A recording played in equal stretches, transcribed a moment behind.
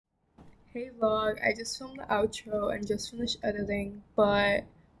Hey vlog, I just filmed the outro and just finished editing, but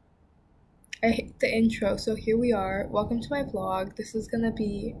I hate the intro, so here we are. Welcome to my vlog. This is gonna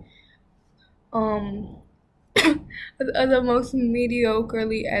be the most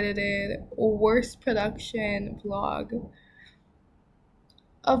mediocrely edited, worst production vlog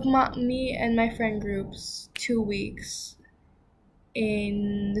of me and my friend group's 2 weeks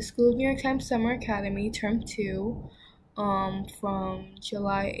in the School of New York Times Summer Academy, term 2. From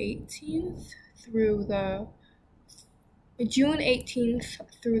July 18th through the June 18th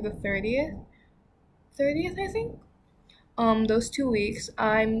through the 30th I think. Those 2 weeks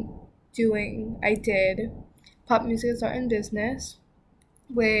I did Pop Music is Art and Business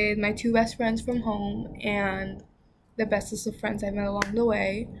with my 2 best friends from home and the bestest of friends I met along the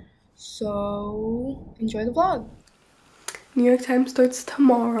way. So enjoy the vlog. New York Times starts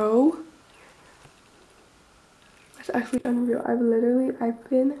tomorrow. It's actually unreal.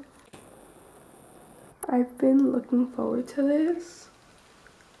 I've been looking forward to this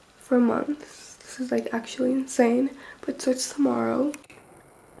for months. This is like actually insane, but it starts tomorrow.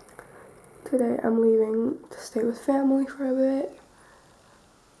 Today I'm leaving to stay with family for a bit.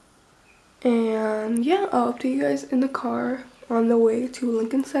 And yeah, I'll update you guys in the car on the way to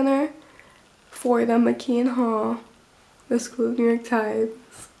Lincoln Center for the McKeon Hall, the School of New York Times.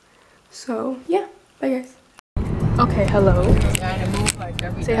 So yeah, bye guys. Okay, hello.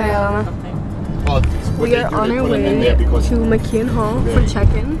 Say hi, Ivana. We are on our way to McKeon Hall for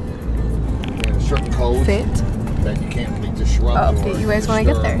check-in. Certain codes Fit. that you can't be disrupted. I'll update you guys when I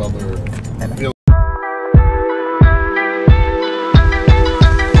get there. Bye-bye.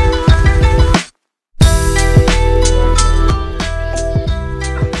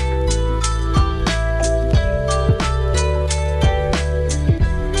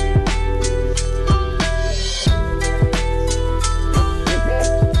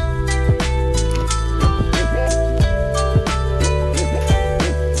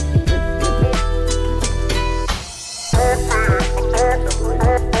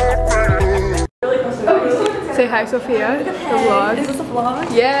 Say hi, Sofia. The vlog. Is this a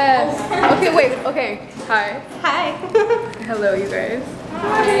vlog? Yes. Okay, wait. Okay. Hi. Hi. Hello, you guys.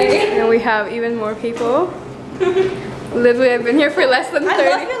 Hi. And we have even more people. Literally, I've been here for less than 30. I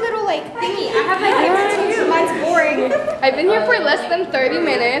love your little like thingy. I have like two. Mine's boring. I've been here for less than 30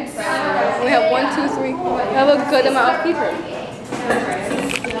 minutes. We have 1, 2, 3. We have a good amount of people.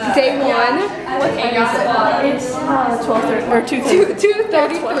 Day 1. What time is it? It's 12:30 or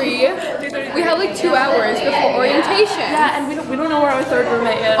 2:33. We have like 2 hours before orientation. Yeah, and we don't know where our third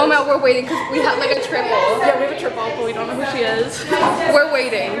roommate is. Oh no, we're waiting because we have like a triple. Yeah, we have a triple, but we don't know who she is. We're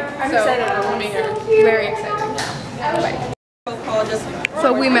waiting. I'm so excited to be here. Very exciting. Bye.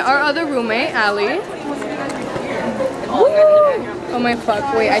 So we met our other roommate, Allie. Oh my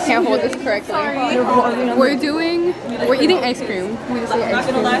fuck, wait, I can't hold this correctly. We're eating ice cream. We just ate ice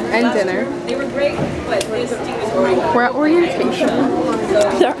cream and dinner. They were great, but this team was great. We're at orientation.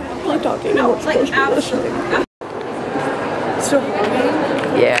 They're really talking. No, it's like absolutely. Still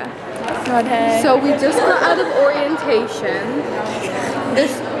vlogging? Yeah. God, hey. So we just got out of orientation.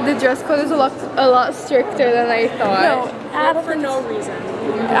 The dress code is a lot stricter than I thought. No, for no reason.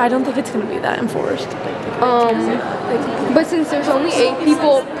 I don't think it's gonna be that enforced. But since there's only 8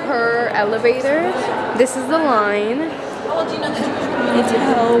 people per elevator, this is the line. It's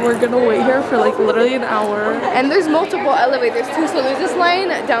hell. We're gonna wait here for like literally an hour. And there's multiple elevators too, so there's this line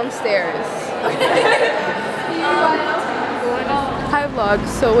downstairs. Hi vlog,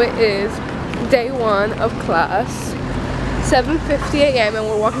 so it is day 1 of class. 7:50 a.m. and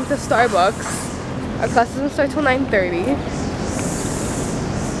we're walking to Starbucks. Our class doesn't start till 9:30.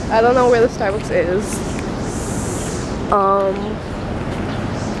 I don't know where the Starbucks is.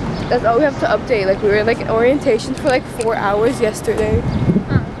 That's all we have to update. Like we were like in orientation for like 4 hours yesterday.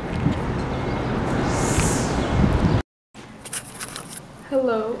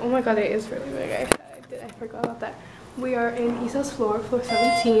 Hello. Oh my god, it is really big. I forgot about that. We are in Isa's floor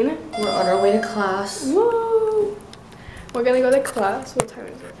 17. We're on our way to class. Woo! We're gonna go to class. What time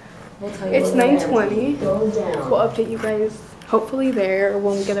is it? We'll tell you It's 9:20. We'll update you guys hopefully there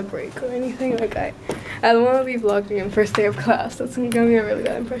when we get a break or anything. Like I don't want to be vlogging on first day of class. That's gonna be a really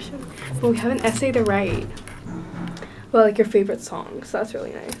bad impression. But we have an essay to write. Well, like your favorite songs. So that's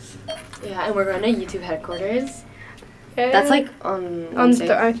really nice. Yeah, and we're going to YouTube headquarters. And That's like on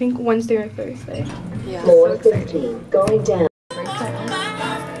Wednesday. I think Wednesday or Thursday. Yeah. So exciting. Going down.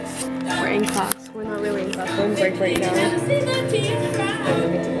 We're in class. We're not really in class. We're in break right now.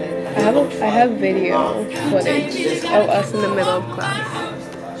 I have video footage of us in the middle of class.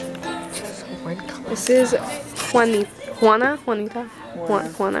 This is Juanita?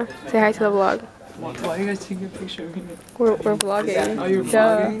 Juana. Say hi to the vlog. Why are you guys taking a picture of me? We're vlogging. Oh, you're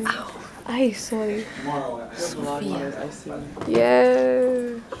vlogging? Ay, sorry. Sofia.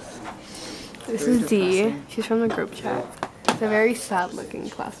 Yeah. This is D. She's from the group chat. It's a very sad looking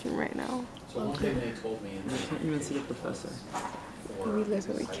classroom right now. You can't even see the professor. We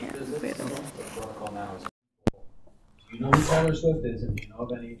literally can't. You know who Taylor Swift is, and you know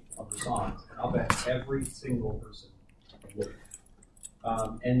of any of the songs, and I'll bet every single person would.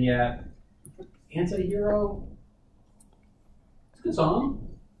 And yet, Anti-Hero, it's a good song,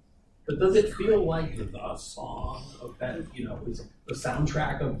 but does it feel like the song of that, you know, is the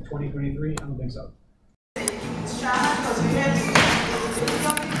soundtrack of 2023? I don't think so.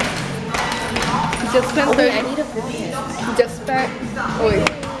 Just spent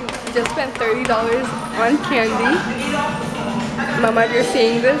spent $30 on candy. Mama, if you're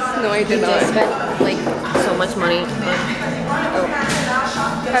seeing this, no, I did not. Spent like so much money on.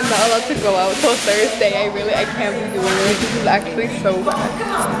 I'm not allowed to go out till Thursday. I can't be doing it. This is actually so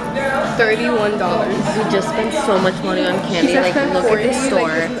bad. $31. We just spent so much money on candy. Like, look at the store.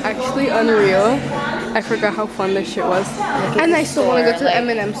 Like, this is actually unreal. I forgot how fun this shit was. And I still want to go to the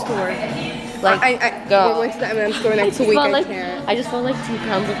M&M store. Like, we're going to the M&M store next week. I can't. I just want like 2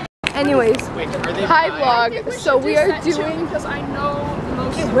 pounds of. Anyways, hi vlog. So we are doing. Because I know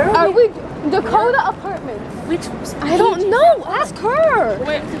most. Okay, where are we? Dakota Apartments. Which? I don't know. Ask her.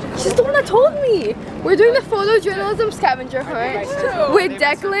 Wait. She's the one that told me. We're doing the photojournalism scavenger hunt with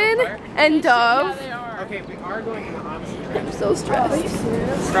Declan and Dove. Okay, we are going in the opposite. I'm so stressed.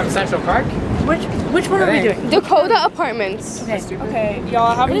 From Central Park? Which one are we doing? Dakota Apartments. Okay,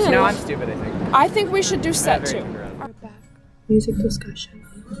 y'all have any? No, I'm stupid, I think. I think we should do set 2. Music discussion.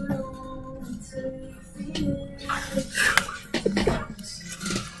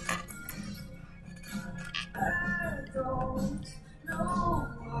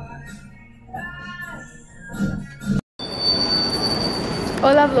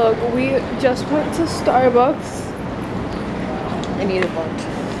 Hola vlog, we just went to Starbucks. I need a lunch.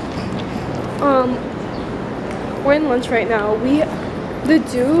 We're in lunch right now. The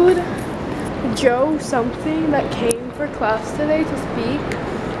dude, Joe something, that came for class today to speak,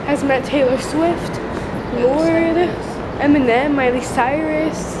 has met Taylor Swift, Lord, Eminem, Miley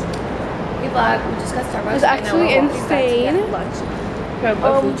Cyrus. Hey vlog, we just got Starbucks. It was actually insane. A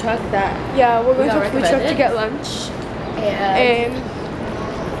food truck that. Yeah, we're going to a food truck to recommended. get lunch. And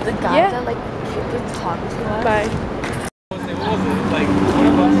the guy yeah. that like would talk to us. Bye.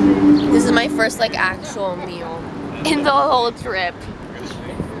 This is my first like actual meal in the whole trip.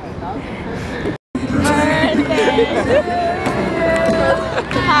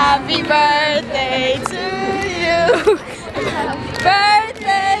 Happy birthday to you. Happy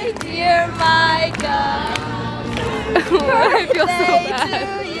birthday, dear Micah. I feel so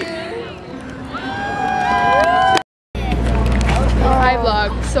bad. Hi vlog.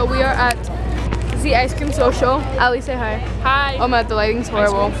 So we are at the Ice Cream Social. Ali, say hi. Hi. Oh my, the lighting's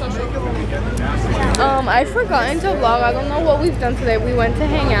horrible. I've forgotten to vlog. I don't know what we've done today. We went to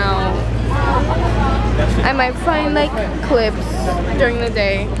hang out. I might find like clips during the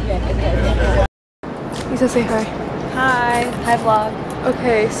day. Lisa, say hi. Hi. Hi vlog.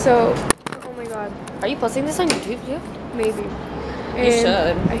 Okay, so oh my god, Are you posting this on YouTube too? maybe. You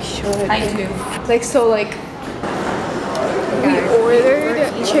should. I should. I do. Like so, like we ordered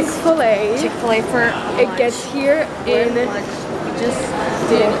Chick-fil-A. Chick-fil-A for It gets here in. we just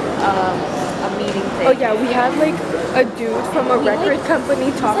did a meeting thing. Oh yeah, we had like a dude from a record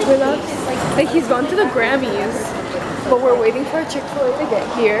company talk with us. Like he's gone to the Grammys, but we're waiting for Chick-fil-A to get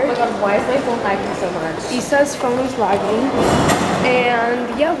here. Oh my god, why is my phone lagging so much? Issa's phone is lagging,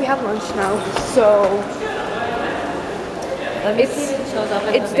 and yeah, we have lunch now. So Let me see if it shows up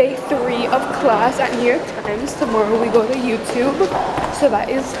in it's the day 3 of class at New York Times. Tomorrow we go to YouTube, so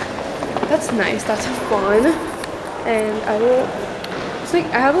that's nice. That's fun, and I will. It's like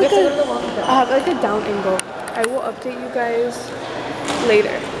I have like a down angle. I will update you guys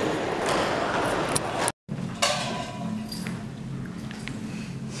later.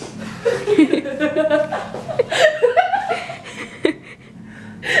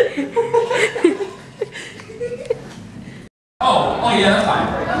 Oh yeah, that's fine.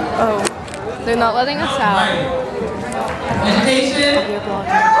 Oh, they're not letting us out. Education.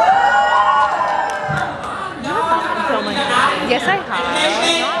 Yes, I have.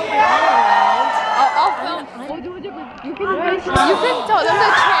 I'll film. You can tell them to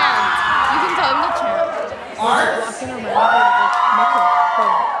chant. You can tell them to chant. Arts.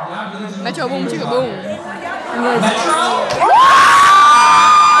 Metro boom chicka boom. Metro.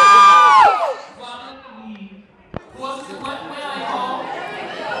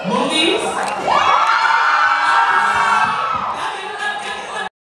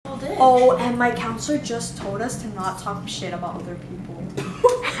 Oh, and my counselor just told us to not talk shit about other people.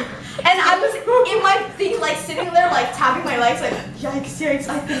 And I was in my thing, like sitting there, like tapping my legs, like yikes,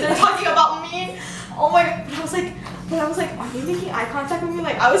 I think they're talking about me. Oh my god! But I was like, are they making eye contact with me?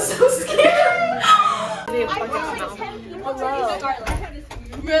 Like I was so scared.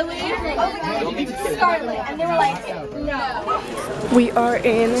 Really? Scarlet, and they were like, no. We are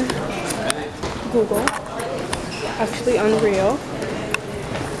in Google. Actually, Unreal.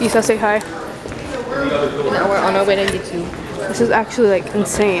 Isa, say hi. Now we're on our way to YouTube. This is actually like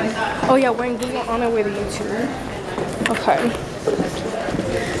insane. Oh yeah, we're in Google on our way to YouTube. Okay.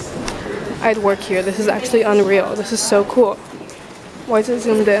 I'd work here. This is actually unreal. This is so cool. Why is it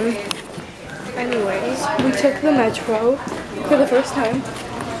zoomed in? Anyways, we took the metro for the first time.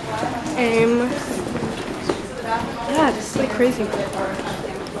 Yeah, this is like crazy.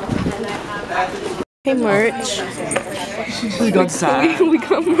 Hey, merch. We got sad. we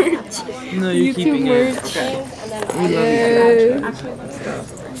got merch. No, you're keeping merch. it. We love you.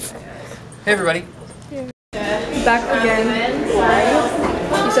 Hey everybody. Back again.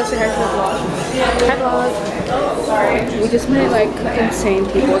 You said say hi to the vlog. Hi vlog. We just met like insane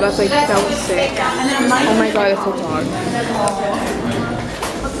people. That was sick. Oh my god, it's a vlog.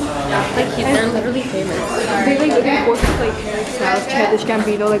 Like they're literally famous. They like looking forward to like Harry Styles, Childish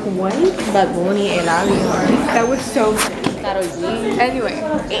Gambino, like what? Bad Bunny, Eladio. That was so sick. Karol G. Anyway,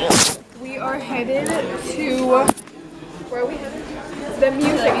 we are headed to where are we headed? The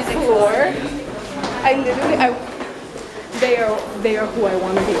music floor. They are who I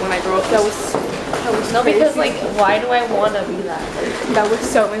want to be when I grow up. That was No, crazy. because like, why do I want to be that? That was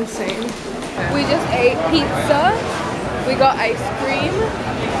so insane. We just ate pizza. We got ice cream.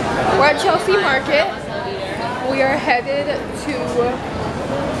 We're at Chelsea Market. We are headed to,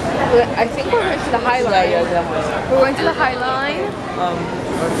 I think we're going to the High Line. We're going to the High Line. Our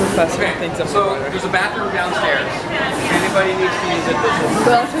professor thinks I'm so there's a bathroom downstairs. If anybody needs to use it, this is.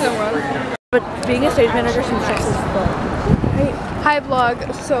 Go to the run. But being a stage manager seems like fun. Hi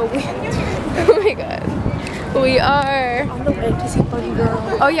vlog. So we, oh my god. We are On the way to see Funny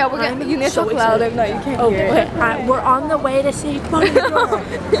Girl. Oh yeah, we're getting you need to talk louder. No, you can't hear it. We're on the way to see Funny Girl.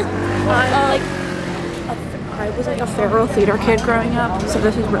 I was like a feral theater kid growing up, so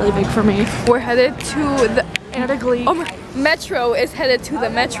this is really big for me. We're headed to the And a glee. metro is headed to the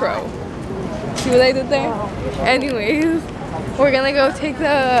metro. See what I did there? Anyways, we're gonna go take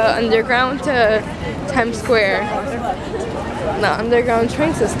the underground to Times Square. The underground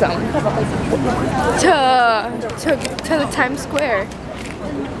train system to the Times Square,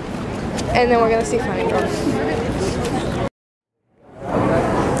 and then we're gonna see Funny Girl.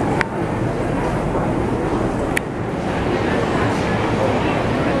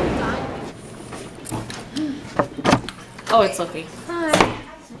 Oh, it's Sophie. Hi.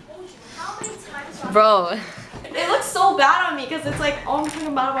 Bro. It looks so bad on me because it's like, oh, I'm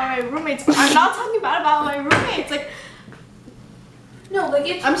talking bad about my roommates, but I'm not talking bad about my roommates. Like, no, like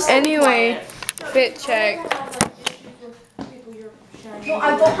it's. I'm Anyway, fit check. No,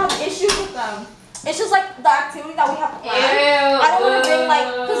 I don't have issues with them. It's just like the activity that we have planned. I don't want to bring like,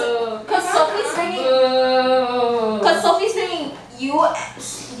 cause Sophie's bringing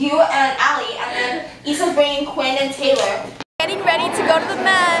you and Allie, and then Issa's bringing Quinn and Taylor. Getting ready to go to the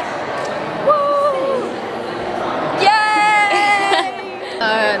Met. Woo! Yay!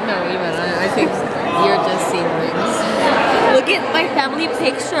 No, Ivana, I think you're just seeing things. Look at my family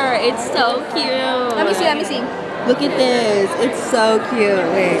picture. It's so cute. Let me see. Look at this. It's so cute.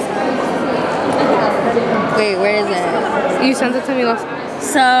 Wait, where is it? You sent it to me last.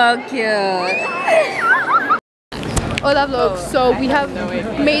 So cute. Hola vlog. So we have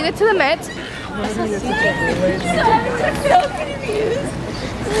made it to the Met.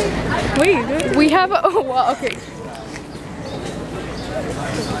 Wait, we have okay.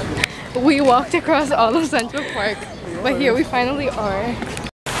 We walked across all of Central Park, but here we finally are.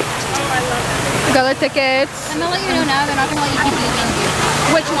 Got our tickets. I'm gonna let you know now, they're not gonna let you keep using it.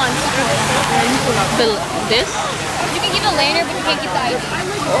 Which ones? This? You can keep it later, but you can't keep the ID.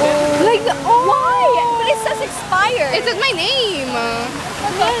 Like the Why? But it says expired. It says my name.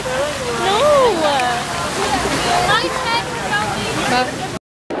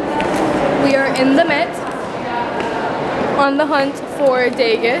 We are in the Met on the hunt for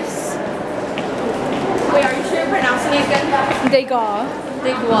Degas. Wait, are you sure you're pronouncing it again?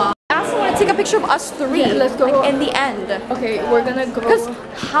 Degas. I also want to take a picture of us three. Yeah, let's go. Like, in the end. Okay, we're gonna go. Because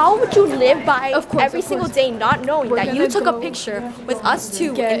how would you live by every of single course. day not knowing We're that you gonna took a go picture with us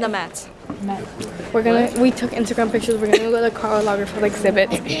two get- in the Met? We took Instagram pictures. We're gonna go to Karl Lagerfeld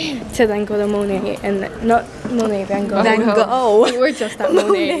exhibit to then go to Monet and not Monet, Van Gogh. Van Gogh. We were just at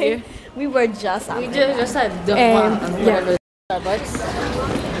Monet. We were just at the yeah. Starbucks.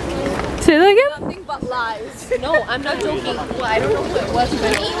 Say that again? Nothing but lies. No, I'm not joking. Well, I don't know who it was, but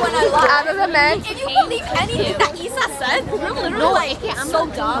when I lied. Out of the men. If you believe anything that Isa said, we're literally like, I'm so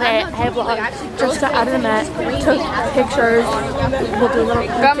dumb. I have just got out of the net, took pictures, we'll do a little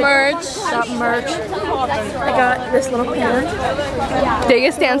Got merch. Got merch. I got this little pan.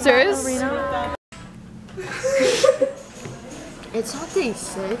 Biggest dancers. It's not day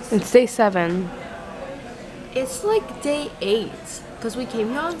 6. It's day 7. It's like day 8. Because we came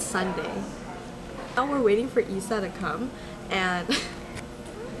here on Sunday. Now we're waiting for Isa to come. And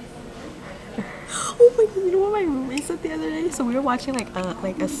oh my god, you know what my roommate said the other day? So we were watching like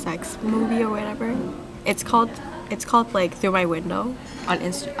a sex movie or whatever. It's called like Through My Window on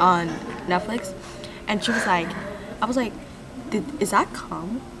Netflix. And she was like, I was like, is that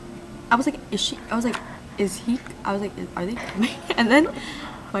cum? I was like, is she? I was like, is he? I was like, are they coming? And then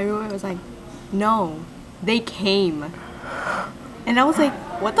my roommate was like, no, they came. And I was like,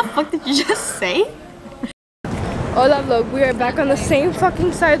 what the fuck did you just say? Hola vlog, we are back on the same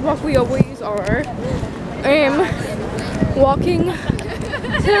fucking sidewalk we always are. I'm walking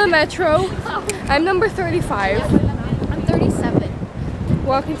to the metro. I'm number 35. I'm 37.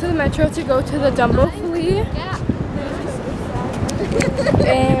 Walking to the metro to go to the Dumbo Flea.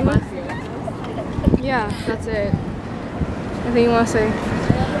 Yeah, that's it. Anything you want to say?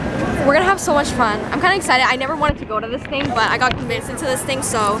 We're gonna have so much fun. I'm kind of excited. I never wanted to go to this thing, but I got convinced into this thing.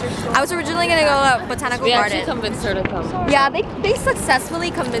 So I was originally gonna go to Botanical Garden. We actually convinced her to come. Yeah, they successfully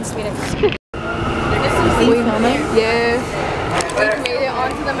convinced me to come. We filming? Yeah. We made it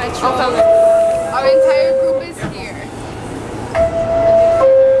onto the metro. Our entire group is here.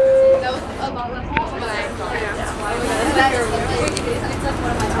 That was a lot less people than I thought.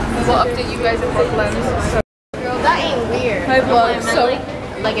 We'll update you guys in Brooklyn. Girl, that ain't weird. Hi vlog. So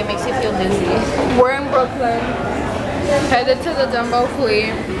like it makes you feel dizzy. we're in Brooklyn, headed to the Dumbo Flea.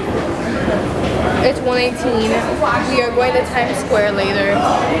 It's 1:18. We are going to Times Square later.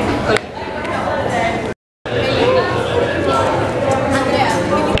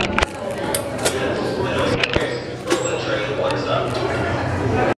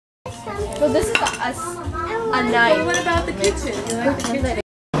 So this is a night. What about the kitchen?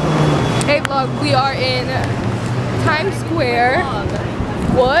 Hey vlog, we are in Times Square.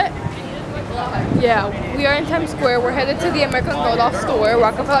 What? Yeah, we are in Times Square. We're headed to the American Girl store,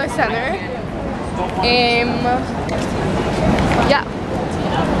 Rockefeller Center. Yeah,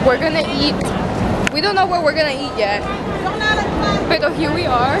 we're gonna eat. We don't know where we're gonna eat yet. But here we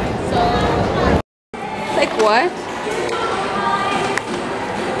are. So, like what?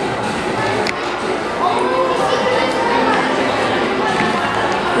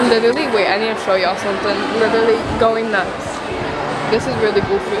 Literally, wait, I need to show y'all something. Literally going nuts. This is really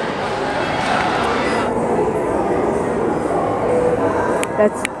goofy.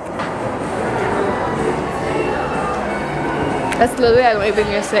 That's literally, I don't even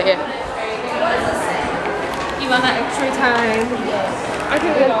gonna say it. Ivana, extra time.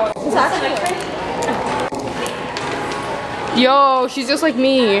 Okay, yo, she's just like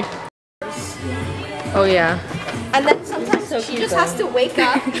me. Oh yeah. And then sometimes she just has to wake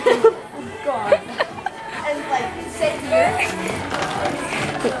up. God. And like sit here.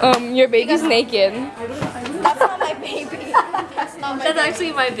 Your baby's naked. That's not my baby. That's not my That's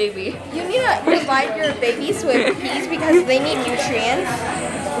actually my baby. You need to provide your babies with peas because they need nutrients.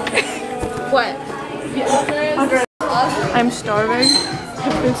 What? I'm starving.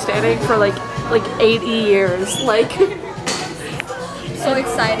 I've been standing for like 80 years. Like, So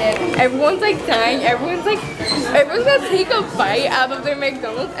excited. Everyone's like dying. Everyone's gonna take a bite out of their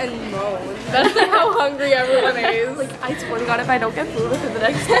McDonald's and moan. That's like how hungry everyone is. like I swear to God, if I don't get food within the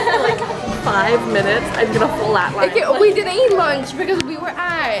next like 5 minutes, I'm gonna flatline. Okay, we didn't eat lunch because we were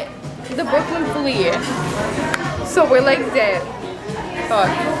at the Brooklyn Flea. So we're like dead. Fuck.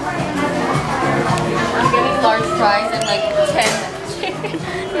 I'm getting large fries and like 10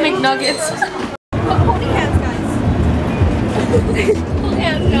 McNuggets. Holding hands, guys. Hold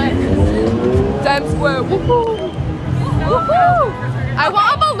hands, guys. Times Square. Woohoo! Woohoo! I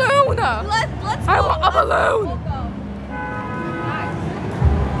want a balloon! Let's I go. want a balloon! We'll go.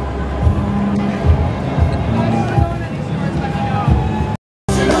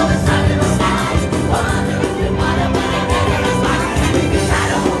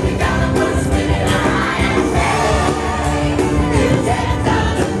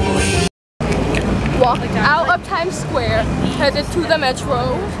 Walked out of Times Square, headed to the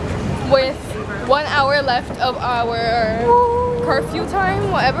metro with 1 hour left of our curfew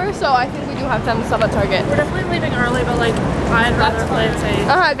time, whatever, so I think we do have time to stop at Target. We're definitely leaving early, but like, I'd rather play it safe.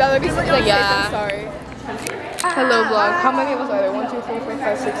 I'd rather be like, yeah. I'm sorry. Hello vlog. How many of us are there? 1, 2, 3, 4,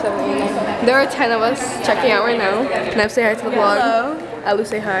 5, 6, 7, 8, 9. There are 10 of us checking out right now. Nev, say hi to the vlog. Hello. Elu,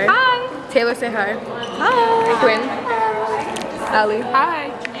 say hi. Hi. Taylor, say hi. Hi. Quinn. Ali.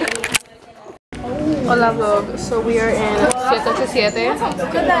 Hi. Hola vlog. So we are in 787.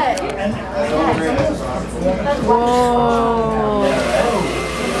 Look at that. Whoa.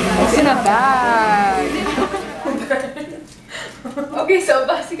 It's in a bag. Okay, so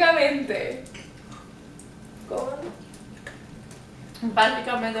básicamente.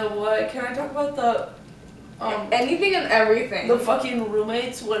 Básicamente what? Can I talk about the anything and everything. The fucking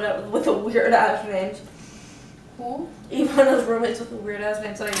roommates with the weird ass names. Who? Ivana's roommates with the weird ass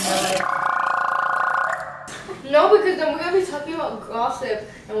names that I know. No, because then we're gonna be talking about gossip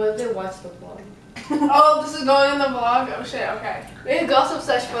and what if they watch the vlog. Oh, this is going in the vlog? Oh shit, okay. We had gossip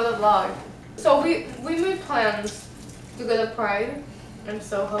sesh for the vlog. So we made plans to go to Pride and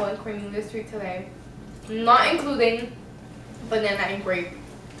Soho and Cornelia Street today. Not including banana and grape.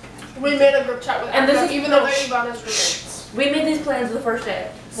 We made a group chat with and everyone, this is, even though they're Ivana's roommates. We made these plans the first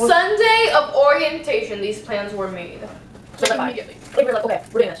day. Sunday of orientation, these plans were made. So like immediately. Like we're like, okay,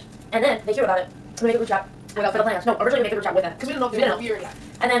 we're doing this. And then they hear about it. We make a group chat without for the plans. No, originally we make a group chat with them. Because we didn't know if they were weird yet.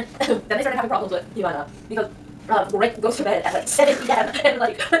 And then they started having problems with Ivana. Because Ray goes to bed at like 7 p.m. and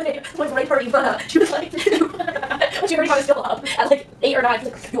like when Ray heard Ivana, she was like when she heard Ivana still up at like 8 or 9,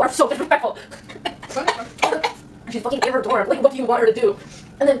 she's like, you are so disrespectful. She's fucking in her dorm. Like, what do you want her to do?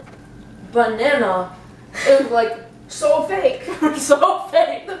 And then Banana is like so fake. So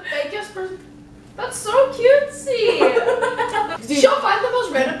fake. The fakest person. That's so cutesy. She'll find the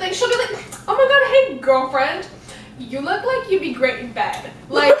most random thing. She'll be like, oh my god, hey girlfriend, you look like you'd be great in bed.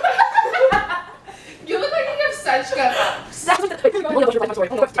 Like, you look like you have such good ups. That's like the you want the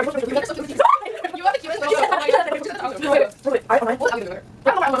cutest I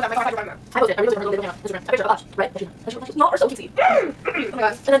posted. I really don't know Instagram. A picture of us, right? And she was like, y'all are so cutesy. Oh my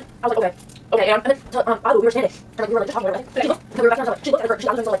god. And then I was like, okay, and then we were standing, and like we were like just talking about everything. She looked at her, she looked at her, she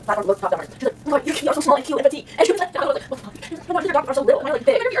got like platform looked top down. She's like, oh my god, you're so small and cute and petite. And she was like, I was like, what the fuck? Why are you so little? Am I like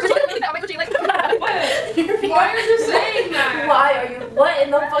big? Why are you saying that? Why are you? What in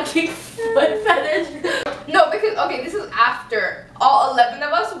the fucking foot fetish? No, because okay, this is after all 11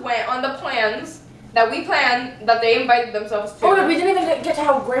 of us went on the plans that we planned that they invited themselves to. Oh, we didn't even get to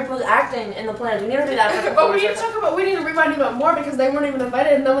how Grape was acting in the plans. We need to do that. But we need to talk about, we need to rewind even more because they weren't even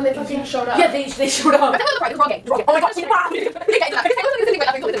invited, and then when they fucking showed up. Yeah, they showed up. It's wrong game. Oh my god, she's so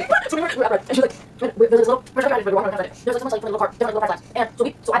we were at Red, and she was like, there's this little, we're talking about it, we're walking around it. There's like someone's like putting little different little flags. And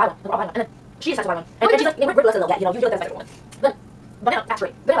so I buy one, and then she decides to buy one. And she's like, we're less than they'll get, you know, you feel like that's the better one. Then, Banana,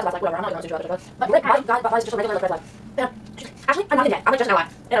 actually, Banana has like, whatever, I'm not going to do that, but Red buys just a regular red flag. And she's like, actually, I'm not in yet, I'm like just an ally.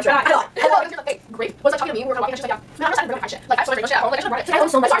 And I'm sure, I lied. Great. Was like talking to me, we were walking, and she's like, yeah, man, I'm just having shit. Like, I saw her shit at home, like, I should brought it. I own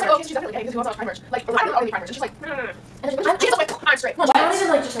so much. She's definitely like, hey, because he wants all prime merch. Like, I don't own any prime merch. And she's like, no. And she's like, I'm straight. No, she's not even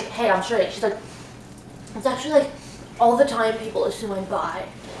like, just like, hey, I'm straight. She's like, it's actually like, all the time people assume I'm bi.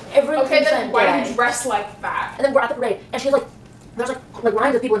 Okay, then why do you dress like that? And then we're at the parade, and she's like, there's like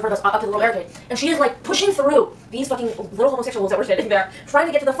lines of people in front of us up to the little barricade, and she is like pushing through these fucking little homosexuals that were sitting there, trying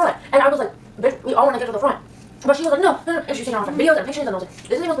to get to the front. And I was like, bitch, we all want to get to the front. But she was like, no. And she's taking off videos and pictures, and I was like,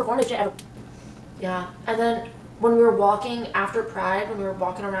 this is the most performative shit ever. Yeah. And then when we were walking after Pride, when we were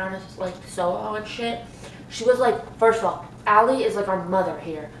walking around like Soho and shit, she was like, first of all, Allie is like our mother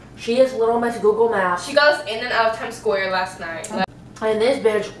here. She is Little Miss Google Maps. She got us in and out of Times Square last night. And this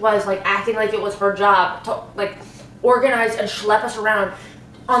bitch was like acting like it was her job to like organize and schlep us around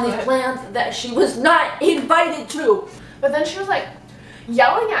on these plans that she was not invited to. But then she was like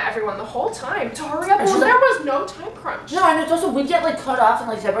yelling at everyone the whole time to hurry up. And there was no time crunch. No, and it's also we'd get like cut off and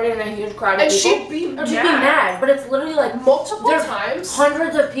like separated in a huge crowd of and people. She'd be mad. But it's literally like multiple times.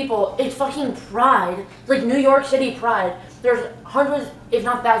 Hundreds of people. It's fucking Pride. Like New York City Pride. There's hundreds, if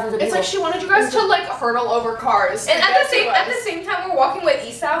not thousands of people. It's like she wanted you guys to like hurdle over cars. And at the same time, we're walking with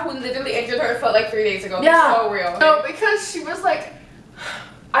Isa, who literally injured her foot like 3 days ago. Yeah. It's so real. No, because she was like,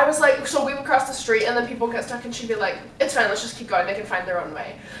 I was like, so we would cross the street and then people get stuck and she'd be like, it's fine, let's just keep going. They can find their own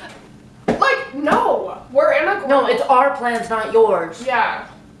way. Like, no, we're in a group. No, it's our plans, not yours. Yeah.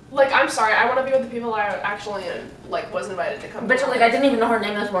 Like, I'm sorry, I want to be with the people I actually like was invited to come. But like, I didn't even know her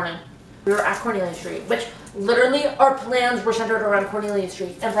name this morning. We were at Cornelia Street, which literally our plans were centered around Cornelia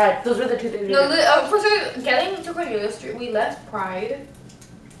Street and Pride. Those were the two things. No, for getting to Cornelia Street, we left Pride.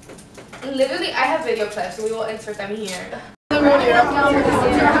 Literally, I have video clips, so we will insert them here. The rodeo.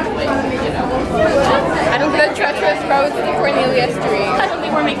 I don't get a treacherous roads to Cornelia Street. Suddenly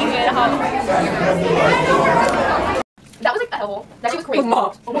we're making it home. That was like helpful. That shit was crazy.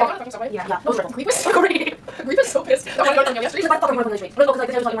 Mom. Oh my god, fucking subway? Yeah, that was dreadful. Creep is great. Creep is so pissed. I want to go to the She's like, why the fuck are we going to the street? We're going to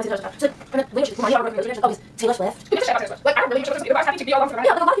go because like, Taylor Swift. She's like, come on, you don't know oh, Taylor Swift? Like, I don't really know what happy to be all on for the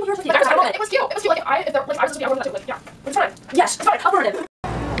Yeah, like a lot of people here Like, it was cute. It was cute. Like, if I was supposed to be, I would have yeah. It's fine. Yes, it's fine. Affirmative.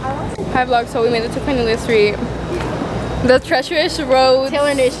 Hi vlog, so we made it to Cornelia Street. The treacherous road.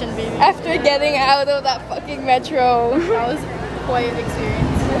 Taylor Nation, baby. After getting out of that fucking metro. That was quite an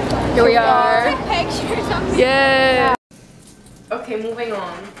experience. Here we are. Pictures of Yeah. Okay, moving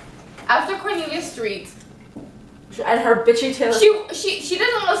on. After Cornelia Street, And her bitchy Taylor. she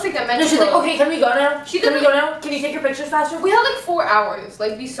didn't want to take the metro. No, she's like, okay, can we go now? Can we didn't- go now? Can you take your pictures faster? We had like 4 hours.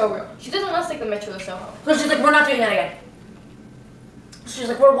 Like, be so real. She didn't want to take the metro to Soho. So she's like, we're not doing that again. She's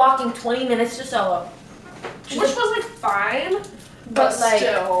like, we're walking 20 minutes to Soho. Which was like fine, but like,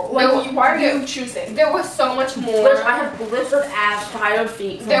 still, like, why are you choosing? there was so much more. Liz, I have blistered abs, tired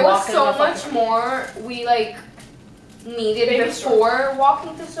feet. From There was walking so the fucking- much more we like needed Baby before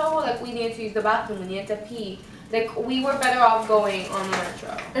walking to Soho. Like, we needed to use the bathroom, we needed to pee. Like, we were better off going on the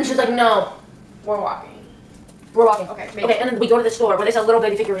metro. And she's like, no, We're walking. we're walking. Okay, Okay, and then we go to the store where they sell little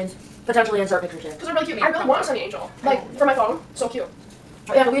baby figurines, potentially insert pictures in. Because they're really cute. I really want a Sunny Angel. Like, for my phone. So cute.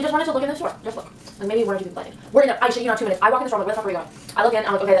 Yeah, we just wanted to look in the store. Just look. Like maybe one or two people like it. We're in there. I shit you not 2 minutes. I walk in the store. I'm like, where the fuck are we going? I look in.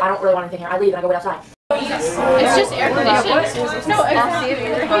 I'm like, okay, I don't really want anything here. I leave and I go wait outside. It's just air conditioning. No,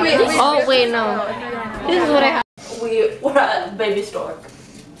 oh wait, no. This is what I have. We were at a baby store.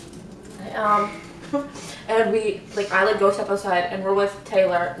 And we I go step outside and we're with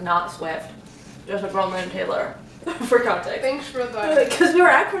Taylor, not Swift. Just a girl named Taylor. For context. Thanks for that. Because we were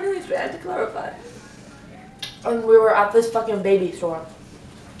at Cornelia Street, I had to clarify. And we were at this fucking baby store.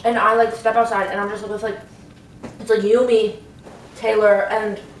 And I step outside and I'm just with it's like you, me, Taylor,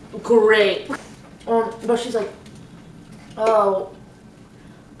 and great. But she's like, oh,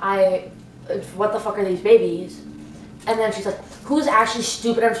 what the fuck are these babies? And then she's like, who's actually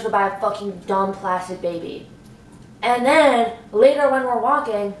stupid enough to buy a fucking dumb plastic baby? And then later when we're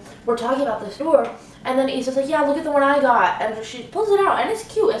walking, we're talking about the store, and then Issa's like, yeah, look at the one I got. And she pulls it out, and it's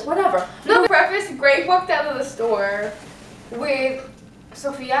cute, it's whatever. No, breakfast, Grape walked out of the store with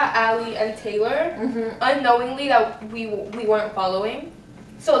Sophia, Ali, and Taylor, unknowingly that we weren't following.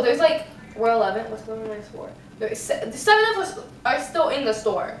 So there's we're 11, what's going on in the store? The 7 of us are still in the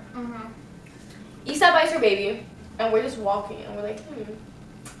store. Issa buys her baby, and we're just walking, and we're like,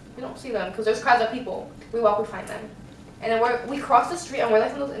 we don't see them, because there's crowds of people. We walk, we find them. And then we cross the street, and we're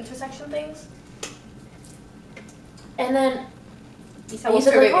in those intersection things. And then Issa's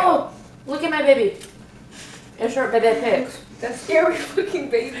like, oh, look at my baby. Insert baby pics. That scary fucking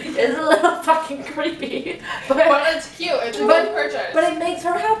baby. It's a little fucking creepy. But it's cute. It's a good purchase. But it makes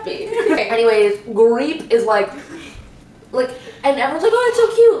her happy. Anyways, Greep is and everyone's like, oh, it's so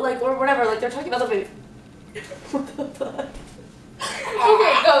cute, or whatever. They're talking about the baby. What the fuck?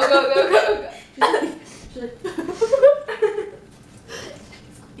 Okay, go. She's like,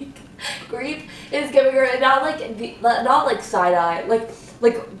 Greep is giving her not side eye, like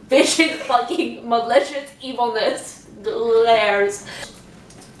vicious fucking malicious evilness glares.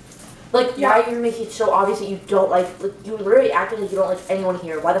 Why are you making it so obvious that you don't you literally acting like you don't like anyone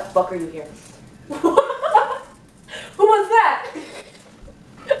here. Why the fuck are you here? Who was that?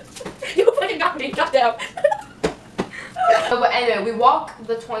 You fucking got me. Shut down. But anyway, we walk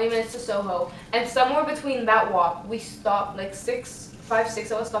the 20 minutes to Soho, and somewhere between that walk, we stopped, 5,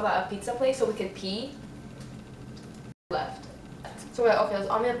 6 of us stopped at a pizza place so we could pee. Left. So we're like, okay, let's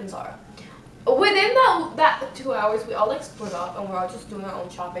all meet up in Zara. Within that 2 hours, we all split up, and we're all just doing our own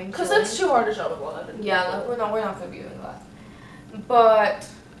shopping. Because that's too hard to shop with 11. Yeah, we're not gonna be doing that. But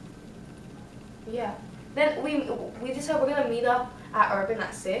yeah, then we decided we're gonna meet up at Urban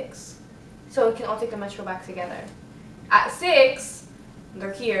at 6, so we can all take the metro back together. At 6,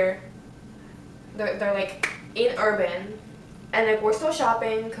 they're here. They're in Urban, and we're still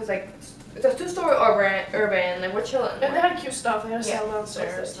shopping because it's a 2-story Urban. We're chilling. And they had cute stuff. They had a sale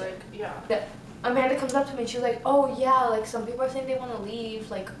downstairs. Yeah. Amanda comes up to me and she's like, oh yeah, some people are saying they want to leave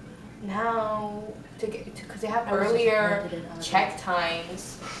now because they have earlier check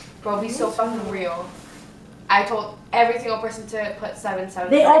times. Bro, be so fucking real. I told every single person to put 7.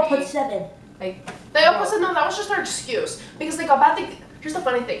 They all put 7. They all put no, that was just their excuse. Because they got back here's the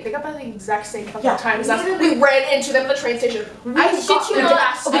funny thing, they got back the exact same fucking time as us. We ran into them at the train station. I shit you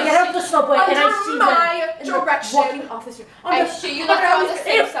not. We get off the subway and I see them direction. Walking off the street. I shit you not, on the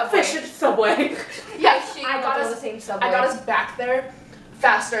same subway. Yeah, I got us the same subway. I got us back there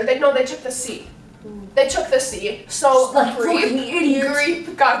faster. They took the C. They took the C. So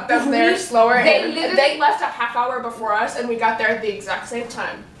Greep got them there slower. They left a half hour before us and we got there at the exact same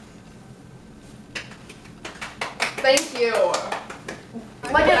time. Thank you.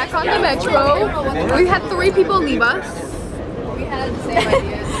 Back on the metro. We had 3 people leave us. We had the same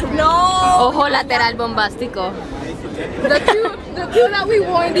ideas. Ojo lateral bombástico. The two that we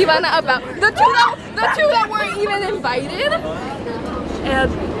warned Ivana about. The two that weren't even invited.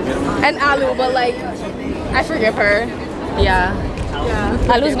 And Alu, but like I forgive her. Yeah.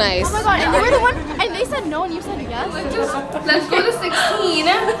 Alu's nice. Oh my god, and you were the one, and they said no and you said yes. Let's go to 16.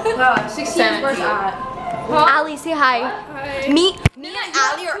 16 is where's at? Ali, say hi. Me and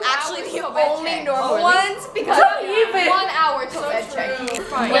Ali are actually the only normal ones because 1 hour till bed check.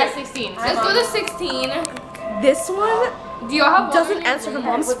 Yeah, 16. Let's go to 16. This one Do you have doesn't answer her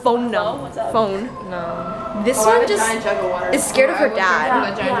mom's phone. No. This Oh, one just is scared of her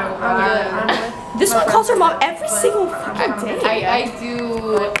dad. This one calls her mom every single fucking day. I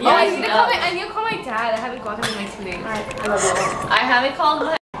do. Yeah, I need to call my dad. I haven't called him in like 2 days. I haven't called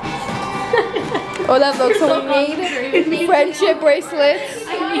her. Hola, vlog. So we made friendship bracelets.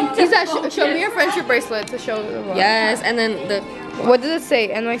 Isa, show me your friendship bracelet to show the vlog. Yes, and then the. What does it say?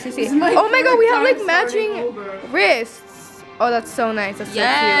 NYCC. Oh my god, we have like matching wrists. Oh, that's so nice. That's so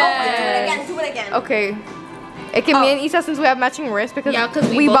cute. do it again. Okay. It can me and Isa since we have matching wrists because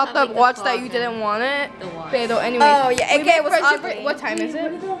we both bought have, the like, watch the that you clock didn't want it. The watch. Pero anyway. Oh yeah, We okay, made it was friendship ugly. what time is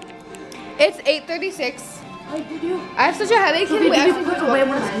it? It's 8:36. I have such a headache. Can we actually put away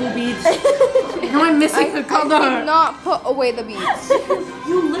one of the blue beads? No, I'm missing the color. I did not put away the beads.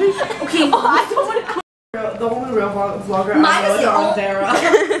 You literally. Okay. I don't want to. The only real vlogger Mine I know is is the Andera.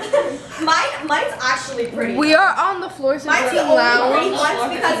 Mine's actually pretty. We are on the floor so Mine's we the can only lounge. pretty ones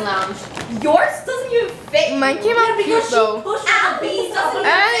because yours doesn't even fit. Mine came out cute though. Abby's doesn't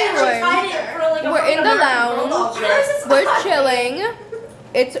even Anyway, we're in the lounge. We're chilling.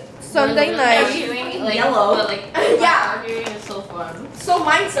 It's Sunday night. Yellow. Yeah. Arguing is so fun. So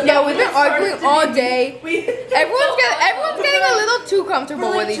mine's Yeah, we've been arguing all day. Everyone's getting a little too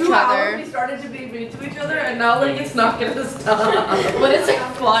comfortable with each other. We started to be mean to each other, and now like it's not gonna stop. But it's like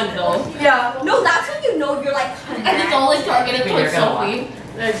fun though. Yeah. No, that's when you know you're like. And it's only targeted towards Sophie.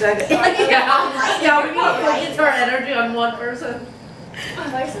 Exactly. Yeah, we need to focus our energy on one person.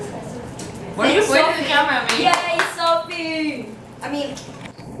 Where are you pointing the camera at me? Yay, Sophie! I mean,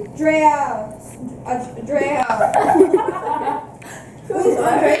 Andrea. Is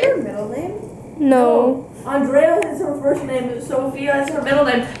Andrea your middle name? No. Andrea is her first name, Sofia is her middle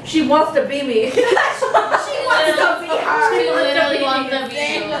name. She wants to be me. She literally wants to be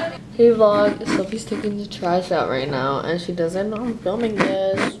you. Hey vlog, Sophie's taking the trash out right now and she doesn't know I'm filming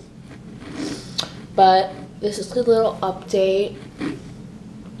this. But this is a little update.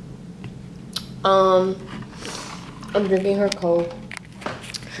 I'm drinking her Coke.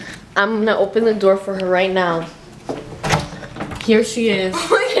 I'm gonna open the door for her right now. Here she is.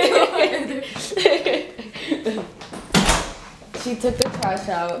 She took the trash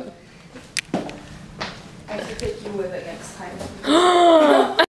out. I should take you with it next time.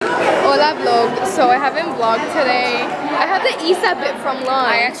 Hola vlog. So I haven't vlogged today. I have the Isa bit from lunch.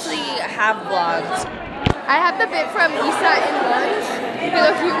 I actually have vlogged. I have the bit from Isa in lunch.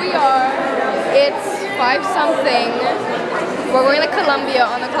 So here we are. It's 5 something. We're going to Colombia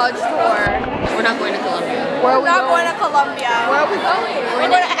on a college tour. We're not going to Colombia. Where are we going to Colombia. Where are we going?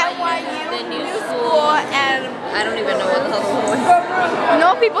 We're going to NYU, The new school, and I don't even know what the hell school is.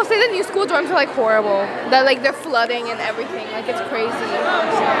 No, people say the new school dorms are like horrible. That like they're flooding and everything. Like it's crazy.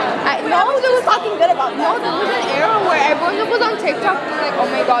 No, there was talking good about. No, there was an era where everyone that was on TikTok was like, oh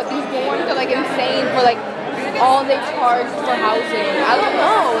my god, these dorms are like insane for like all they charge for housing. I don't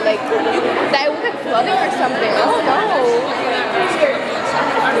know, like that it was like flooding or something. I don't know.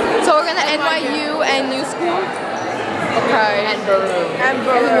 So we're gonna NYU and new school. Okay. And Baru. And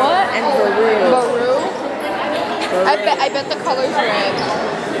what? And Baru. I bet the color's red.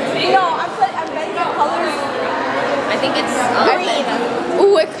 no, I'm betting the colors. I think it's Green.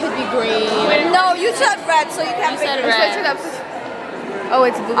 Ooh, it could be green. No, you said red, so you can't You said pick red. Oh,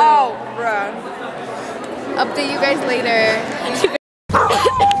 it's blue. Oh, bruh. Update you guys later.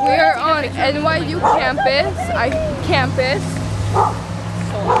 We are on NYU campus.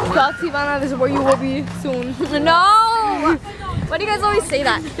 Thoughts, Ivana, this is where you will be soon. No! Why do you guys always say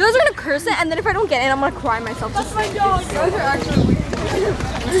that? You guys are gonna curse it, and then if I don't get in, I'm gonna cry myself. That's my dog. You guys are actually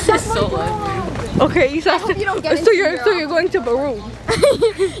This is so ugly. Okay, Isa. you don't get So you're going to Baru.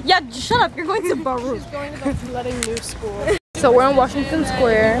 Yeah, shut up. You're going to Baru. She's going to the flooding new school. So we're on Washington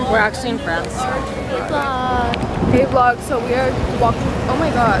Square. We're actually in France. Hey vlog, so we are walking, oh my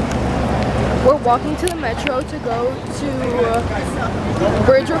god. We're walking to the metro to go to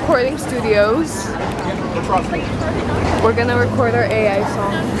Bridge Recording Studios. We're gonna record our AI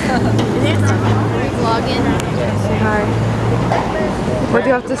song. Are we vlogging? hi. What do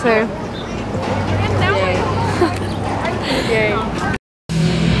you have to say? Yay.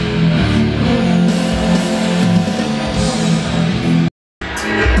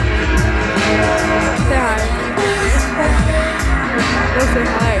 Say hi. No, say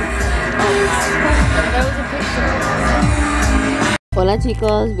hi. That was a picture. Hola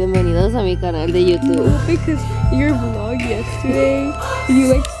chicos, bienvenidos a mi canal de YouTube. No, because your vlog yesterday, you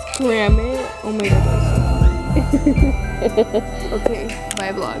like scram it. Oh my god, that's so funny. Okay,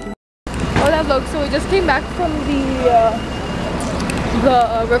 bye vlog. Hola vlog, so we just came back from the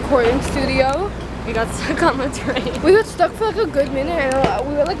recording studio. We got stuck on the train. We got stuck for like a good minute and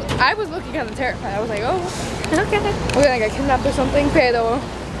we were like, I was looking kind of terrified. I was like, oh, okay. We're gonna get kidnapped or something, pero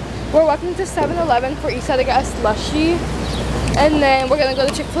we're walking to 7-Eleven for Isa to get a slushie. And then we're gonna go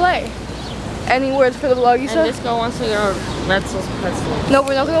to Chick-fil-A. Any words for the vlog, Isa? And this girl wants to go to Wetzel's Pretzels. No,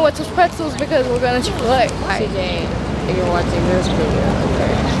 we're not gonna Wetzel's Pretzels because we're going to Chick-fil-A. CJ, if you're watching this video,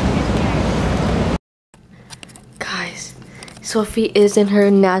 okay. Guys, Sophie is in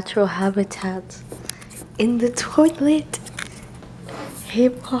her natural habitat. In the toilet. Hey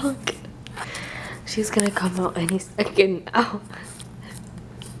vlog. She's gonna come out any second now.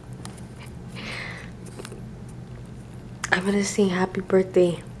 I'm gonna sing happy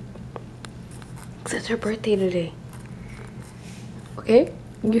birthday. Cause it's her birthday today. Okay?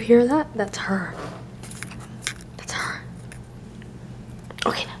 You hear that? That's her. That's her.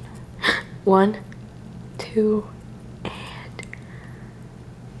 Okay, now. 1, 2, and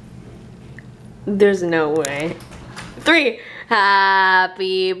there's no way. 3.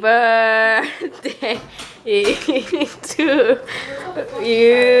 Happy birthday to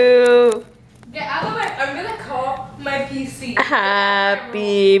you. Get out of my, I'm gonna call my PC.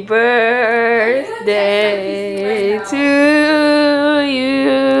 Happy birthday to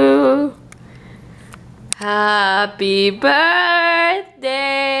you. Happy birthday,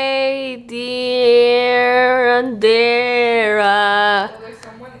 dear Andera. Oh, there's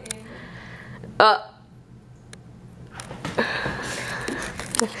someone in.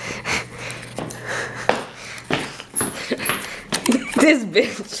 This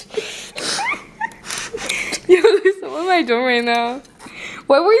bitch. Yo, there's someone at my door right now.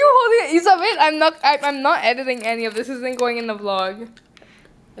 Why were you holding it? Isabel, I'm not editing any of this. This isn't going in the vlog.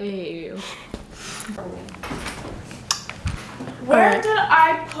 I hate you. Where did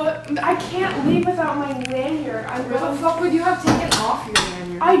I put? I can't leave without my lanyard. Where the fuck would you have taken off your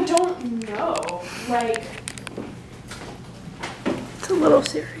lanyard? I don't know. Like, It's a little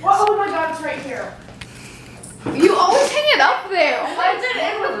serious. oh my god, it's right here. You always hang it up there. I did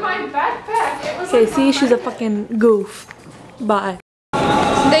it with my backpack. It was Okay, like see, she's a fucking goof. Bye.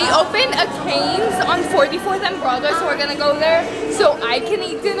 They opened a Cane's on 44th and Broadway, so we're gonna go there so I can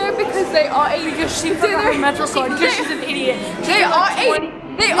eat dinner because they all ate dinner. Metro card because she's an idiot. They all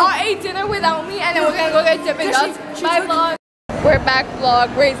ate dinner without me, and then we're gonna go get Dippin' Dots. Bye vlog. We're back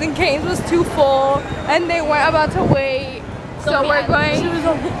vlog. Raising Cane's was too full, and they weren't about to wait, so we're going.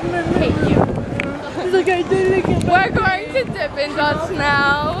 Thank you. We're going to Dippin' Dots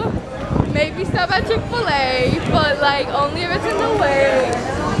now. Maybe stop at Chick-fil-A, but like only if it's in the way.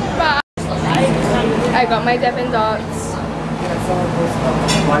 Bye. I got my Dippin' Dots.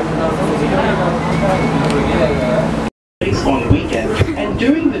 On weekends and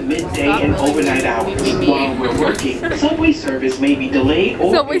during the midday and overnight hours. While we're working, subway service may be delayed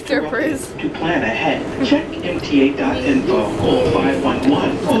or interrupted. To plan ahead, check mta.info, call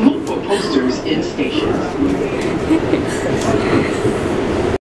 511, or look for posters in stations.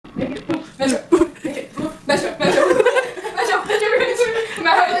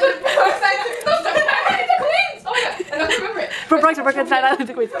 From Bronx to Brooklyn, Staten Island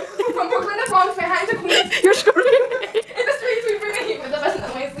to Queens. from Brooklyn to Bronx, Manhattan to Queens. You're screaming. In the streets we bring with the best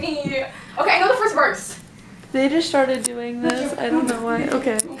of my scene. Okay, I know the first verse. They just started doing this. I don't know why.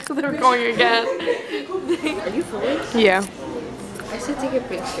 Okay, so they're going again. Are you fully? Yeah. I should take a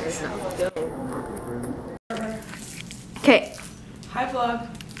picture now. Okay. Hi vlog.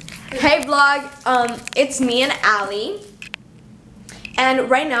 Hey vlog. It's me and Allie. And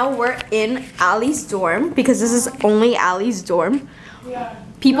right now we're in Allie's dorm because this is only Allie's dorm. Yeah.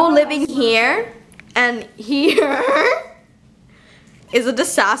 People living here and here is a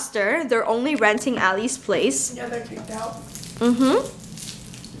disaster. They're only renting Allie's place. Yeah, they're kicked out.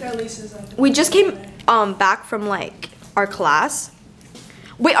 Mm-hmm. Their lease is ended. We just came back from like our class.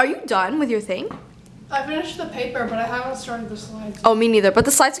 Wait, are you done with your thing? I finished the paper, but I haven't started the slides. Oh, me neither. But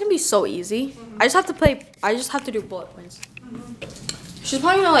the slides can be so easy. I just have to do bullet points. She's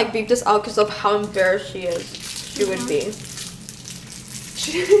probably gonna like beep this out because of how embarrassed she is. She would be.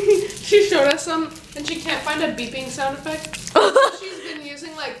 She showed us some and she can't find a beeping sound effect. So she's been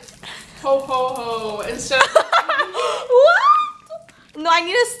using like ho ho ho instead of What? No, I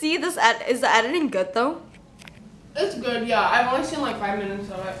need to see this. Is the editing good though? It's good, yeah. I've only seen like 5 minutes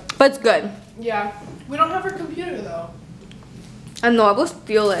of it. But it's good. Yeah. We don't have her computer though. I know, I will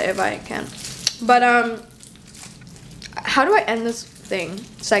steal it if I can. But how do I end this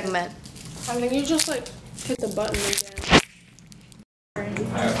segment? I think you just like hit the button again.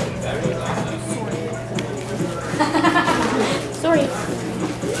 Sorry.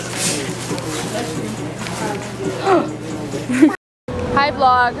 Hi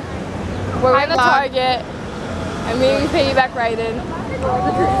vlog. We're in the Target. I'm being piggyback riding.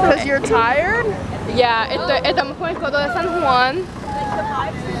 Because you're tired? Yeah, estamos con el codo de San Juan.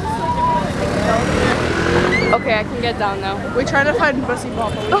 Okay, I can get down now. We tried to find Bussy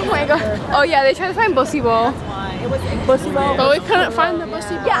Ball. Oh my god. Oh yeah, they tried to find Bussy Ball. Bussy Ball. But we couldn't find the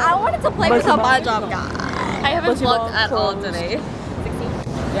Bussy Ball. Yeah, I wanted to play with a bunch of guys. I haven't vlogged at all today.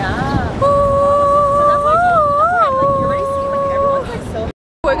 Yeah.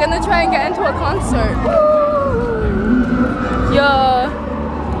 We're gonna try and get into a concert. Yeah.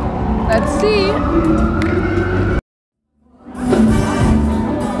 Let's see.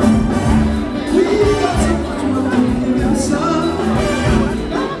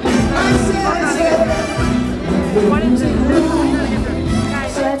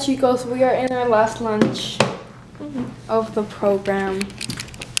 So yeah, chicos, we are in our last lunch of the program.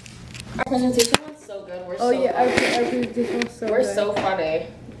 Our presentation was so good. We're Our presentation was so good. We're so funny.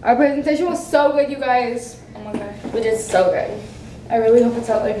 Our presentation was so good, you guys. Oh my god. We did so good. I really hope it's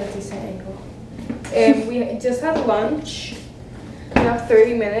at like a decent angle. We just had lunch. We have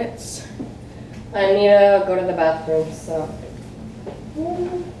 30 minutes. I need to go to the bathroom, so.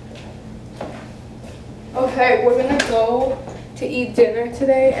 Okay, we're gonna go to eat dinner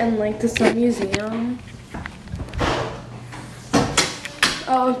today and like to some museum.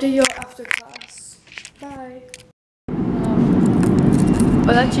 I'll do your after class. Bye.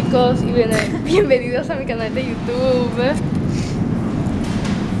 Hola chicos y bienvenidos a mi canal de YouTube.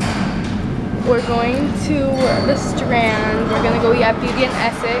 We're going to the Strand. We're gonna go eat at Beauty and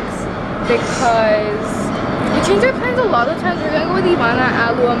Essex because we change our plans a lot of times. We're gonna go with Ivana,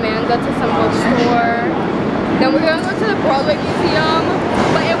 Alu, Amanda to some bookstore. Then we're gonna go to the Broadway Museum,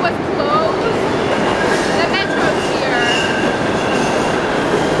 but it was closed. The metro's here.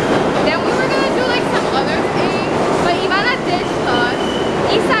 Then we were gonna do like some other thing, but Ivana ditched us.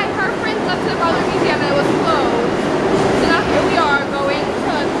 Isa and her friends left to the Broadway Museum and it was closed. So now here we are going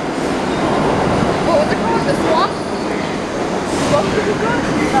to, what was it called? The swamp? What was it called?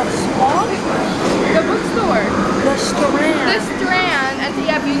 The swamp? The bookstore. The Strand. The Strand. And to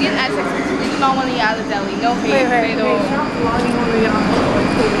yeah, Beauty and Essex because we do not want to eat out of Delhi. No hate. Wait, you're not vlogging when we get on the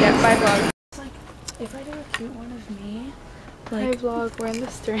Yeah, bye vlog. like, if I do a cute one of me, Like, hi vlog, we're in the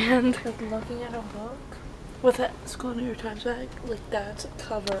Strand. like looking at a book with a School New York Times bag, like that's a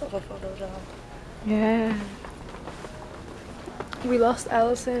cover of a photo job. Yeah. We lost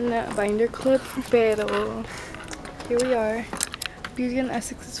Allison binder clip, pero here we are. Beauty and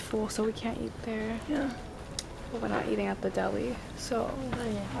Essex is full, so we can't eat there. Yeah. But we're not eating at the deli, so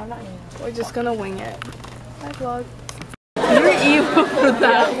I'm not eating. we're just gonna wing it. Bye vlog. You're evil for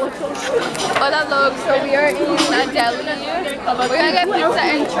that. Hola vlog, so we are in a deli. We're gonna get pizza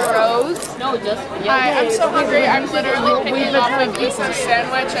and churros. No, just. Hi, I'm so hungry. I'm literally picking off a Lisa's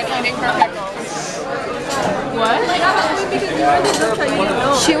sandwich and eating her pickles. What?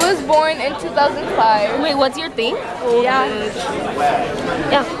 She was born in 2005. Wait, what's your thing? Yeah.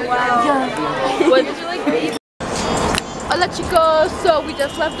 Yeah. Wow. Yeah. What did you like babe? Hola chicos, so we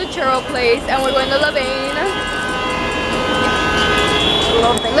just left the churro place and we're going to Levain.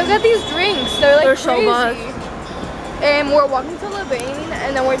 Look at these drinks, they're like crazy. So much. And we're walking to Levain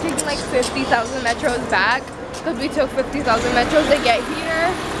and then we're taking like 50,000 metros back because we took 50,000 metros to get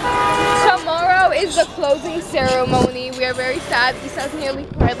here. Tomorrow is the closing ceremony. We are very sad. Isa's nearly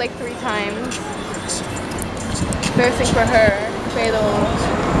cried like 3 times. Embarrassing for her. Pero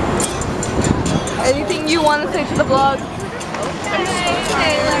anything you want to say to the vlog?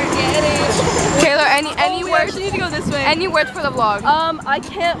 Taylor, get it. Taylor, any words? We need to go this way. Any words for the vlog? I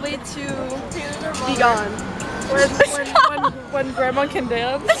can't wait to be gone. When grandma can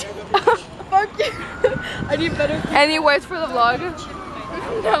dance. Fuck you. I need better. Any words for the vlog?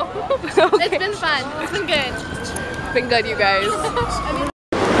 No. Okay. It's been fun. It's been good. It's been good, you guys.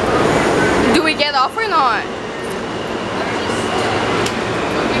 Do we get off or not?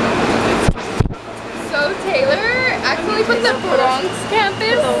 So Taylor actually put the Bronx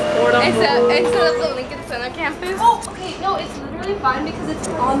campus instead of the Lincoln Center campus? Oh, okay, no, it's literally fine because it's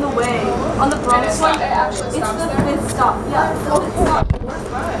on the way. On the Bronx one, it's the 5th stop. Yeah, it's the 5th stop.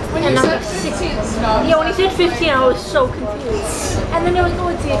 When you said 15 stops. Yeah, when he said 15, I was so confused. And then it was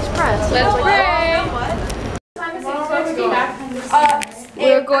going to the Express. Let's pray.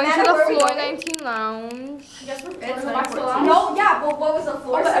 We're going to the floor 19 lounge. No, yeah, but what was the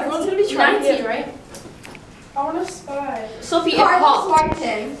floor? Oh, but everyone's gonna be trying 19, to, right? I wanna spy. Sophie, Carlos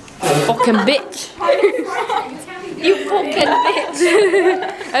Martin. Fucking bitch. You fucking bitch.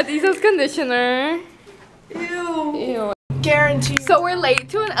 Adisa's conditioner. Ew. Guaranteed. So we're late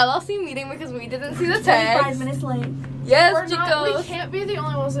to an LLC meeting because we didn't see the text. 5 minutes late. Yes, We chicos. can't be the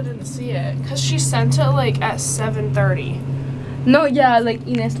only ones that didn't see it, cause she sent it like at 7:30. No, yeah, like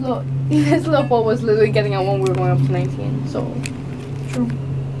Ines Lopo was literally getting out when we were going up to 19. So. True.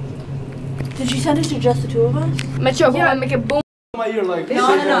 Did she send it to just the two of us? Metro, yeah. Make it boom. My ear like.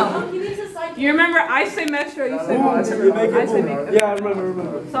 No. You remember I say Metro, you say Metro. You make it boom. Yeah, I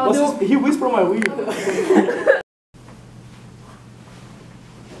remember. So he whispered my weed.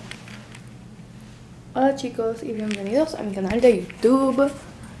 Hola chicos y bienvenidos a mi canal de YouTube.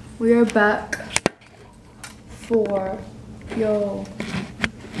 We are back for yo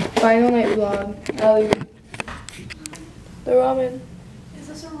final night vlog. Ali, the ramen. Is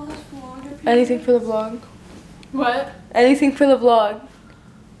this our last vlog? Anything for the vlog? What? Anything for the vlog?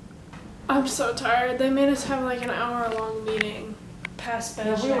 I'm so tired. They made us have like an hour-long meeting. Past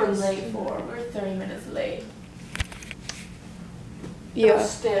bedtime. We were late for. We were 30 minutes late. Yeah. But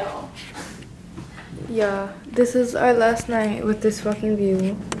still. Yeah. This is our last night with this fucking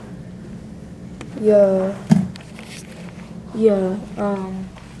view. Yeah. Yeah.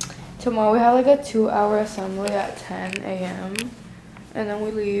 Tomorrow we have like a 2-hour assembly at 10 a.m. and then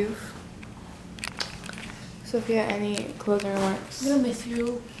we leave. Sophia, any closing remarks? I'm gonna miss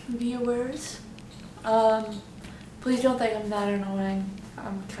you, viewers. Please don't think I'm that annoying.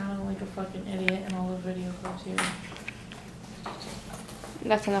 I'm kind of like a fucking idiot in all the video clips here.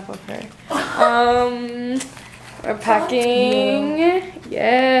 That's enough of her. We're packing.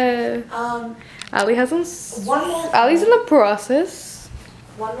 Yeah. Ali has some. One more. Ali's in the process.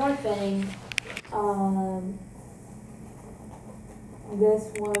 One more thing. This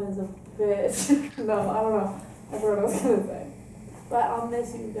one is a bit. No, I don't know. I forgot what I was gonna say. But I'll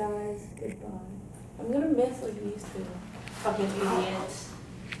miss you guys. Goodbye. I'm gonna miss like these two. Fucking idiots.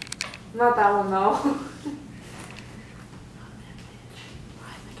 Not that one though.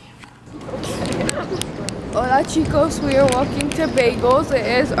 Hola chicos, we are walking to Bagels. It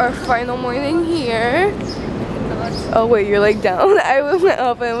is our final morning here. Oh wait, you're like down. I went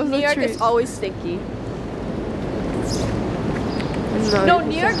up and it was New York treat. is always stinky. No,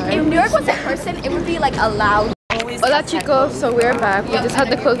 New York. If New York was a person, it would be like a loud. Hola chicos, so we're back. We just had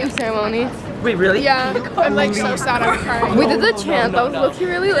the closing ceremony. Wait, really? Yeah. I'm like so sad I'm crying. We did the chant. That was low-key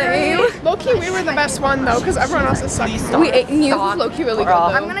really lame. Low-key, we were the best one though, because everyone else is sucking. We ate news was low-key really good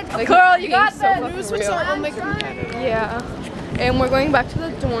though. I'm gonna. Like, Girl, you got so that. fucking News was real. our only competitor. Yeah. And we're going back to the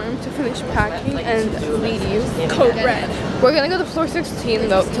dorm to finish packing and leave. Code red. We're gonna go to floor 16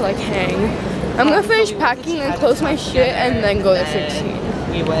 though to like hang. I'm gonna finish packing and close my shit and then go to 16.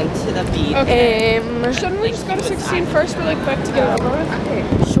 We went to the beach. Okay. Shouldn't we just go to 16 first really quick to get it over with? Okay,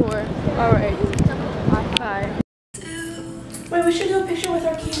 sure. Alright. Bye. Wait, we should do a picture with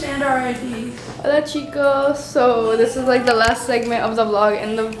our keys and our IDs. Hola chicos. So this is like the last segment of the vlog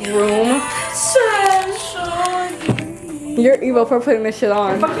in the room. You're evil for putting this shit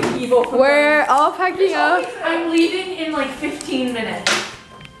on. You're fucking evil. We're all packing up. I'm leaving in like 15 minutes.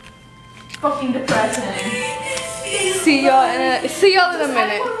 Fucking depressing. See y'all in a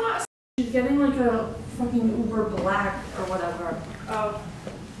minute. She's getting like a fucking Uber Black or whatever. Oh.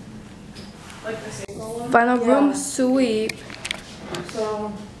 Like the single one? Final room sweep.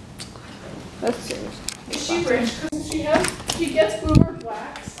 So Let's see. Is she rich? Because she gets Uber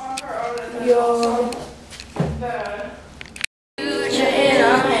Blacks on her own and then Yo. also the... In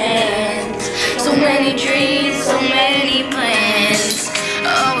our hands, so many dreams, so many plans.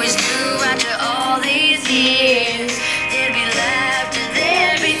 Always knew after all these years, there'd be laughter,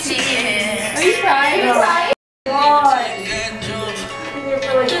 there'd be tears. Are you crying? God.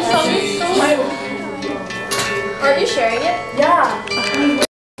 Are you sharing it? Yeah.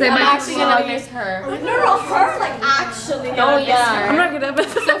 I'm actually gonna miss her. No, her like actually. Oh yeah. I'm not gonna.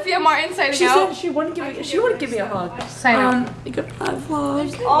 Sophia Martin signing She out. said she wouldn't give me a hug. Sign out. Goodbye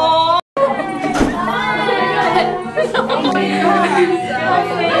vlog. Oh.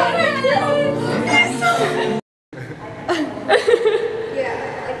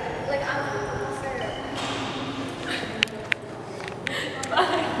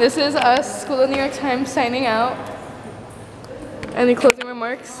 This is us, School of New York Times, signing out. Any closing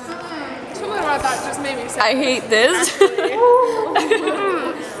remarks? Something about that just made me sad. I hate this.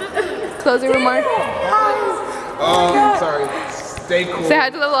 Closing remarks? Sorry. Stay cool. Say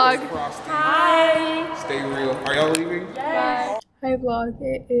hi to the vlog. Hi. Stay real. Are y'all leaving? Bye. Hi vlog.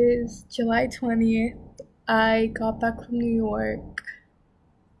 It is July 20th. I got back from New York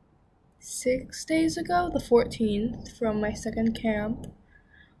 6 days ago, the 14th, from my second camp.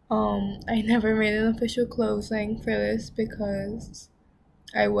 I never made an official closing for this because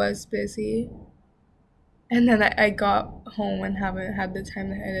I was busy. And then I got home and haven't had the time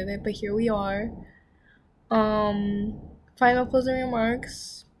to edit it, but here we are. Final closing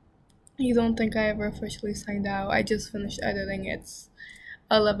remarks. You don't think I ever officially signed out. I just finished editing. It's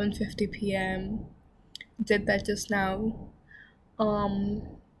 11:50 p.m. Did that just now.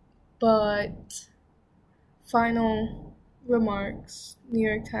 But final remarks. New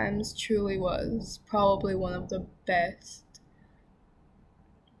York Times truly was probably one of the best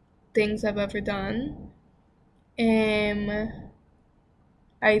things I've ever done. I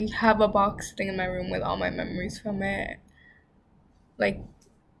have a box sitting in my room with all my memories from it. Like,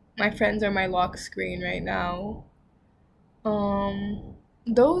 my friends are my lock screen right now.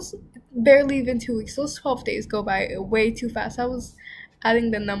 Those barely even 2 weeks, those 12 days go by way too fast. I was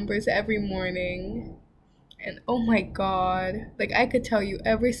adding the numbers every morning, and oh my god, like I could tell you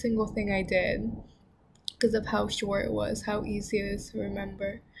every single thing I did because of how short it was, how easy it is to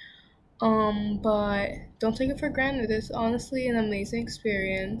remember. But don't take it for granted. It's honestly an amazing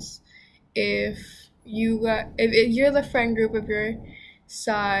experience. If you're the friend group, if you're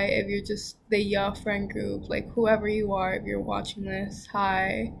Psy, if you're just the friend group, like whoever you are, if you're watching this,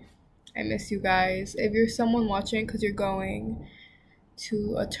 hi, I miss you guys. If you're someone watching because you're going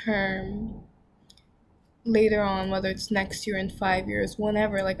to a term later on, whether it's next year, in 5 years,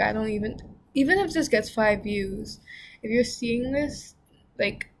 whenever, like I don't even if this gets 5 views, if you're seeing this,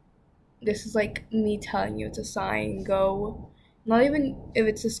 like, this is like me telling you it's a sign. Go, not even if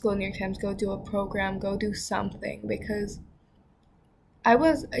it's a School of New York Times, go do a program, go do something, because I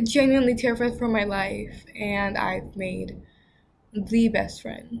was genuinely terrified for my life, and I've made the best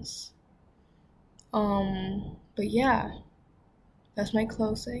friends. But yeah, that's my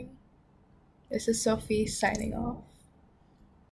closing. This is Sophie signing off.